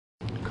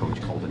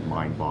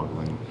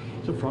mind-boggling.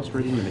 Is it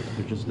frustrating that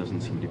there just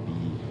doesn't seem to be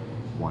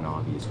one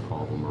obvious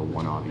problem or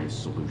one obvious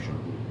solution?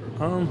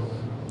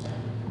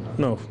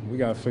 No, we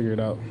got to figure it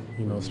out,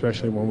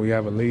 especially when we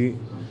have a lead,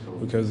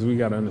 because we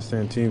got to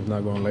understand teams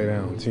not going to lay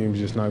down. Teams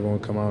just not going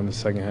to come out in the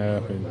second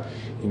half and,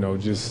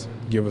 just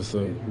give us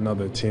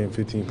another 10,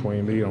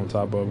 15-point lead on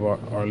top of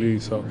our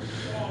lead. So,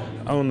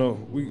 I don't know.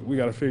 We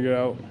got to figure it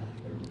out,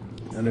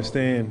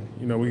 understand,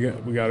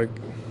 we got to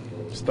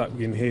stop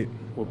getting hit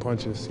with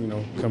punches,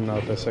 coming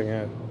out that second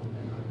half.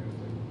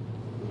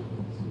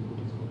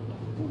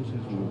 What was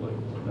his move like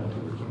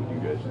afterwards with you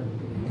guys?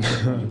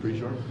 Was it pretty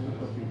short?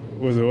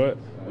 Was it what?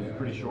 Was it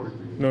pretty short?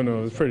 No, it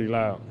was pretty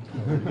loud.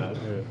 Pretty loud?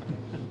 Yeah.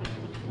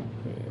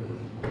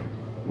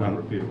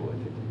 Non-repeatable, I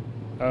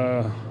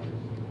think.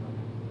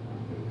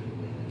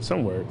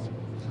 Some words.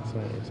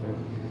 Yeah.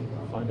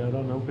 Find out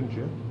on open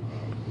gym?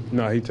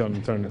 No, he told me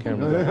to turn the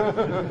camera down.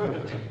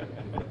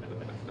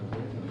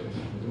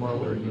 DeMar,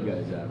 where are you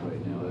guys at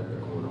right now after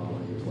going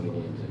on 20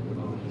 games?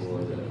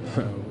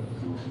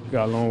 We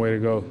got a long way to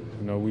go.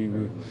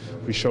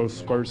 We show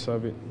spurts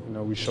of it.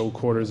 We show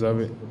quarters of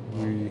it.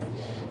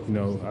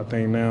 I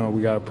think now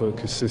we got to put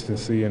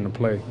consistency into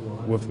play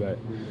with that.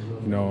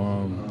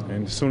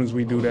 And as soon as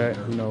we do that,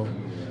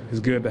 it's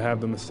good to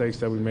have the mistakes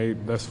that we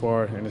made thus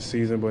far in the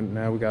season, but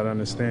now we got to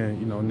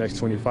understand, next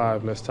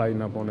 25, let's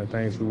tighten up on the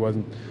things we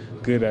wasn't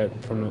good at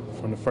from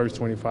the first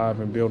 25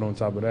 and build on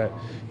top of that,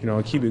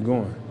 and keep it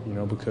going,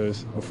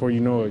 because before you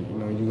know it, you're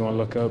going to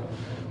look up,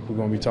 we're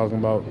going to be talking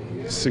about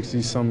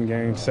 60-something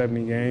games,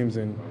 70 games,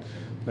 and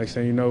next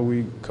thing you know,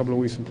 we a couple of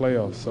weeks in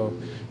playoffs. So,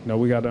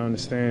 we got to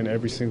understand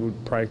every single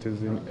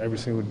practice and every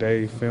single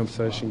day, film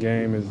session,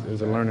 game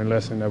is a learning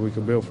lesson that we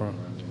could build from.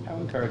 How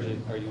encouraged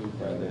are you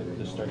by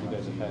the start you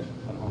guys have had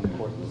on home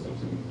court this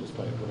season,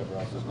 despite whatever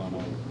else is going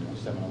on,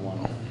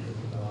 7-1?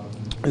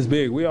 It's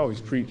big. We always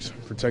preach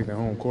protecting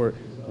home court.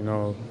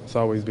 It's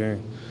always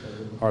been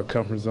our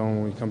comfort zone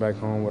when we come back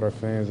home with our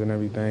fans and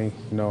everything.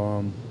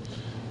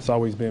 It's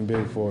always been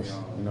big for us.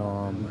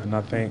 And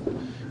I think,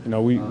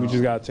 we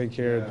just got to take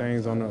care of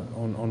things on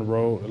the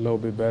road a little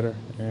bit better.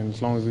 And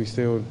as long as we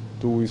still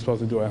do what we're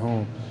supposed to do at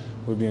home,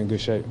 we'll be in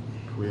good shape.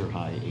 Career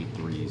high 8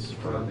 threes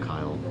for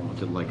Kyle.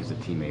 What's it like as a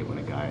teammate when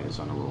a guy is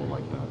on a roll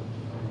like that?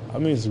 I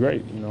mean, it's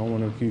great. I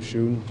want to keep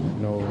shooting.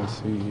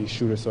 He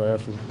shoots it so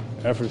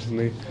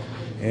effortlessly.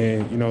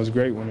 And, it's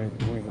great when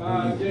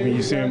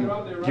you see him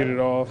get it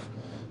off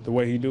the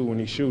way he do when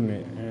he's shooting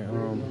it.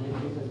 And,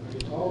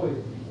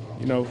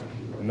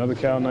 another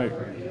Cal night.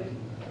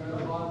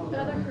 The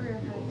other career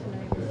high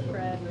tonight was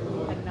Fred,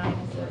 who had 9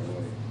 assists.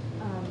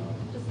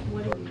 Just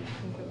what do you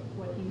think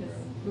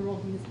of the role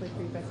he has played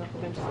for you guys off the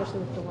bench, especially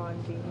with DeWANE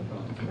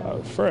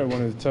being? Fred,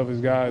 one of the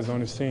toughest guys on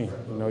his team.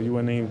 You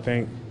wouldn't even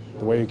think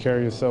the way he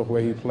carried himself, the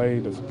way he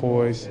played, his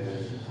poise,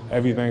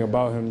 everything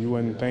about him. You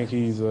wouldn't think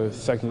he's a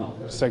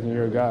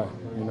second-year guy.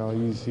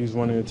 He's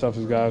one of the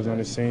toughest guys on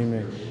his team,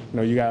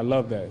 and you gotta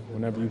love that.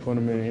 Whenever you put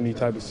him in any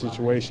type of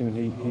situation,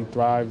 he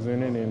thrives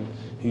in it, and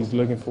he's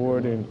looking for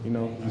it, and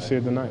you see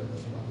it tonight.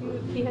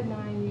 He had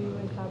 9, you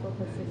and Kyle both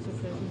had 6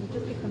 assists. Is it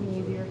just becoming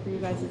easier for you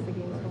guys as the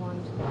games go on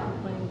to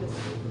keep playing this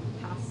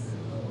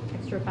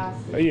extra pass?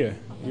 Yeah,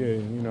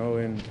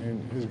 and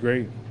it's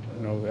great.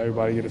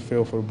 Everybody get a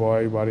feel for the ball.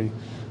 Everybody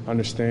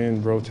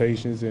understand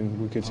rotations, and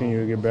we continue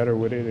to get better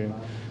with it. And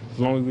as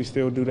long as we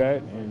still do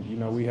that, and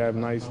we have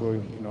nights where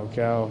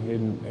Cal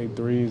hitting 8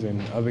 threes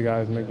and other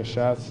guys making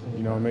shots,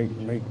 it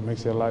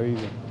makes it a lot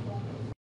easier.